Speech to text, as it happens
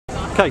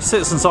Okay,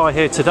 Citizens Eye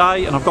here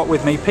today, and I've got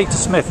with me Peter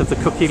Smith of the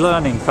Cooke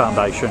Learning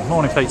Foundation.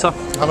 Morning, Peter.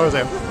 Hello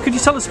there. Could you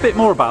tell us a bit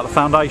more about the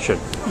foundation?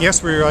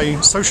 Yes, we're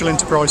a social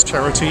enterprise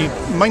charity,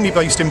 mainly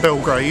based in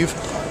Belgrave,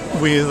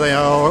 with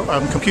our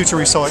computer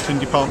recycling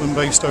department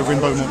based over in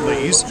Beaumont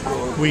Leys.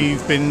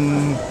 We've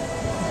been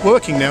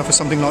working now for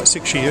something like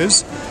 6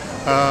 years.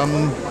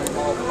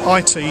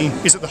 IT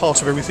is at the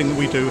heart of everything that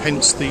we do,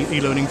 hence the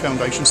e-learning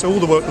foundation. So all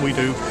the work that we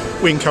do,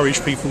 we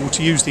encourage people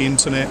to use the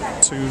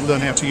internet, to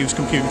learn how to use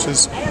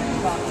computers.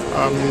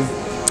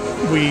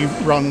 We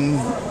run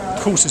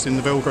courses in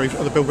the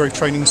Belgrave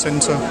Training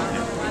Centre,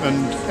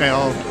 and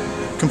our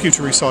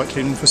computer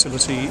recycling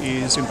facility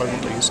is in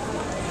Beaumont Leys.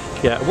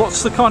 Yeah,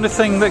 what's the kind of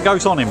thing that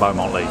goes on in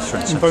Beaumont Leys, for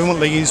instance? In Beaumont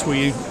Leys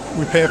we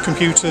repair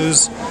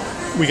computers,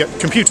 we get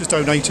computers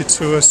donated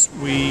to us,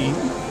 we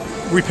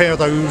repair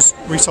those,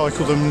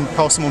 recycle them,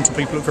 pass them on to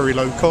people at very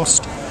low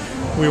cost.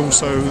 We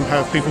also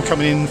have people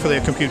coming in for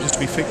their computers to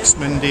be fixed,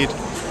 mended,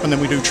 and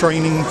then we do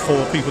training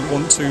for people that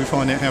want to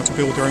find out how to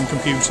build their own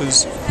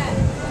computers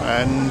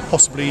and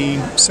possibly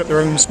set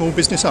their own small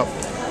business up.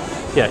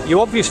 Yeah,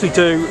 you obviously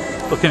do,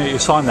 looking at your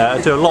sign there,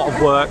 do a lot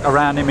of work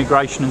around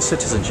immigration and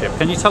citizenship.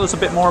 Can you tell us a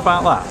bit more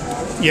about that?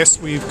 Yes,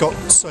 we've got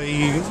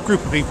a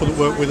group of people that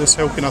work with us,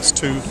 helping us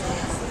to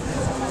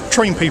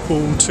train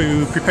people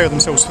to prepare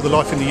themselves for the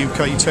Life in the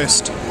UK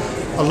test.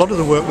 A lot of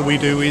the work that we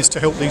do is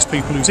to help these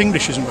people whose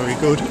English isn't very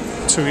good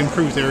to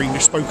improve their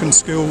English spoken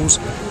skills.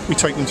 We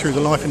take them through the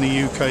Life in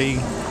the UK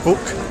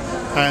book,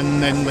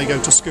 and then they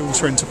go to Skills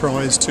for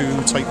Enterprise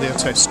to take their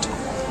test.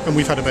 And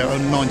we've had about a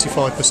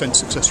 95%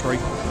 success rate.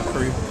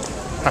 Very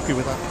happy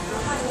with that.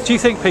 Do you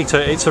think,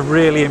 Peter, it's a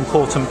really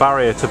important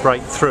barrier to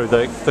break through,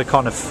 the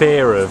kind of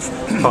fear of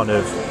kind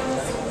of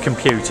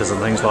computers and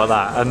things like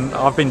that? And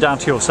I've been down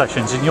to your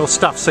sessions and your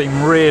staff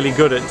seem really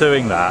good at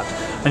doing that,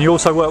 and you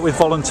also work with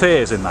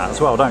volunteers in that as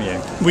well, don't you?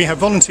 We have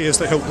volunteers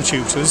that help the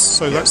tutors,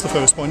 so that's the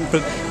first point.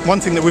 But one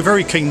thing that we're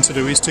very keen to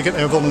do is to get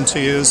our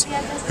volunteers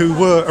who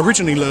were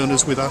originally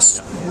learners with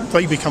us,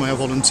 they become our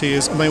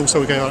volunteers, and they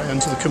also go out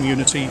into the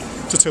community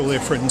to tell their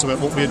friends about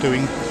what we're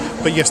doing.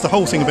 But yes, the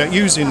whole thing about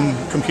using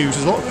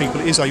computers, a lot of people,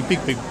 is a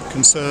big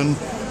concern,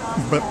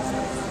 but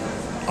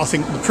I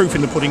think the proof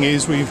in the pudding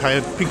is we've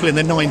had people in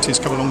their 90s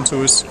come along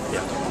to us,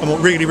 and what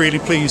really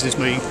pleases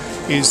me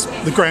is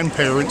the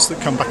grandparents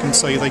that come back and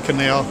say they can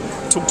now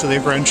talk to their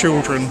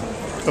grandchildren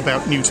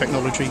about new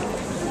technology.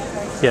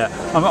 Yeah,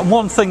 and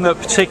one thing that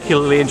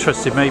particularly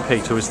interested me,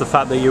 Peter, was the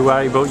fact that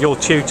your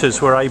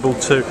tutors were able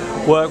to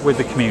work with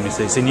the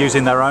communities in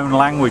using their own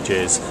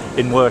languages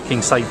in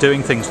working, say,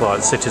 doing things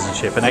like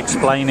citizenship and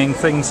explaining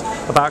things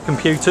about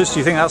computers. Do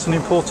you think that's an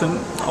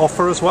important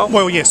offer as well?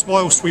 Well, yes,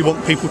 whilst we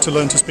want people to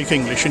learn to speak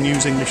English and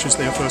use English as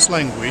their first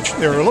language,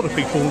 there are a lot of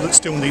people that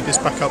still need this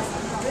backup.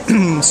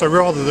 So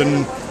rather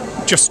than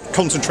just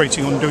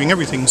concentrating on doing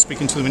everything,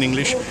 speaking to them in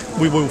English,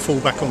 we will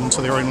fall back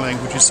onto their own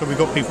languages. So we've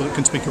got people that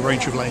can speak a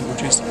range of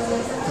languages,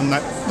 and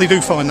that they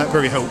do find that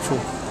very helpful.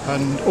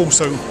 And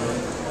also,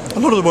 a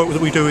lot of the work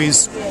that we do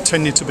is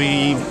tended to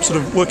be sort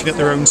of working at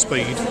their own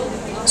speed.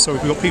 So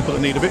if we've got people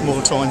that need a bit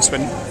more time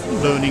spent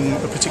learning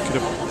a particular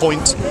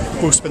point,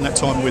 we'll spend that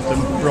time with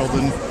them rather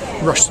than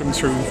rush them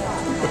through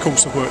a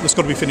course of work that's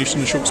got to be finished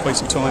in a short space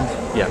of time.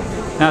 Yeah.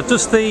 Now,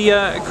 does the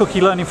Cooke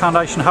Learning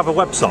Foundation have a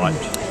website?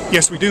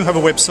 Yes, we do have a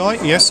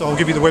website. Yes, I'll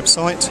give you the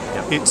website.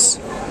 Yep. It's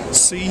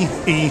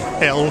CELFD,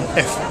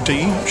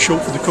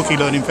 short for the Cooke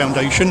Learning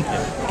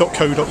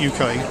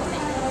Foundation.co.uk.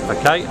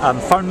 Okay,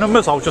 and phone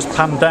numbers, I'll just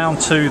pan down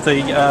to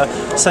the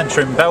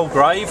centre in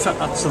Belgrave.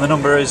 So the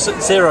number is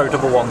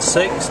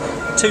 0116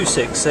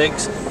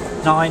 266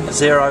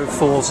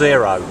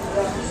 9040.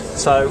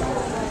 So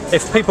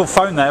if people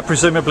phone there,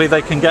 presumably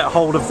they can get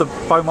hold of the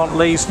Beaumont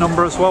Leys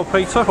number as well,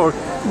 Peter? Or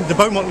the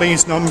Beaumont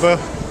Leys number,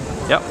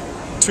 yep,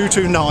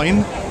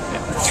 229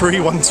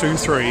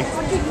 3123.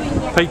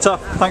 Peter,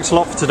 thanks a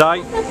lot for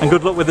today, and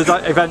good luck with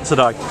the event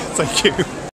today. Thank you.